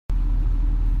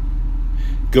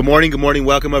Good morning.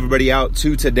 Welcome everybody out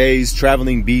to today's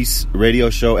Traveling Beast Radio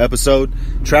Show episode.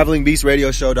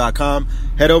 TravelingBeastRadioshow.com.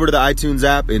 Head over to the iTunes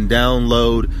app and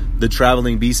download the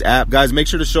Traveling Beast app. Guys, make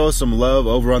sure to show us some love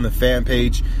over on the fan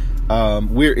page.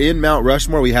 We're in Mount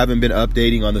Rushmore. We haven't been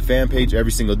updating on the fan page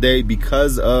every single day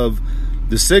because of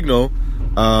the signal.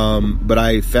 But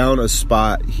I found a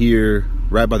spot here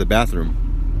right by the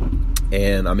bathroom.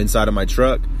 And I'm inside of my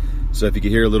truck. So if you can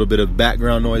hear a little bit of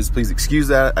background noise, please excuse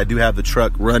that. I do have the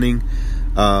truck running,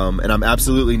 and I'm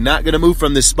absolutely not going to move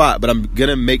from this spot, but I'm going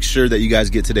to make sure that you guys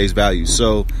get today's value.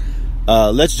 So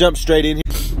let's jump straight in here.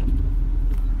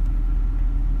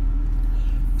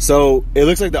 So it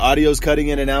looks like the audio is cutting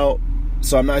in and out,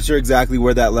 so I'm not sure exactly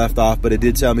where that left off, but it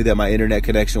did tell me that my internet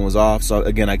connection was off. So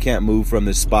again, I can't move from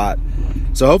this spot.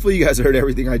 So hopefully you guys heard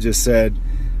everything I just said.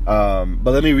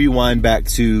 But let me rewind back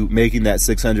to making that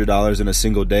 $600 in a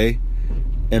single day,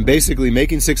 and basically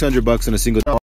making $600 in a single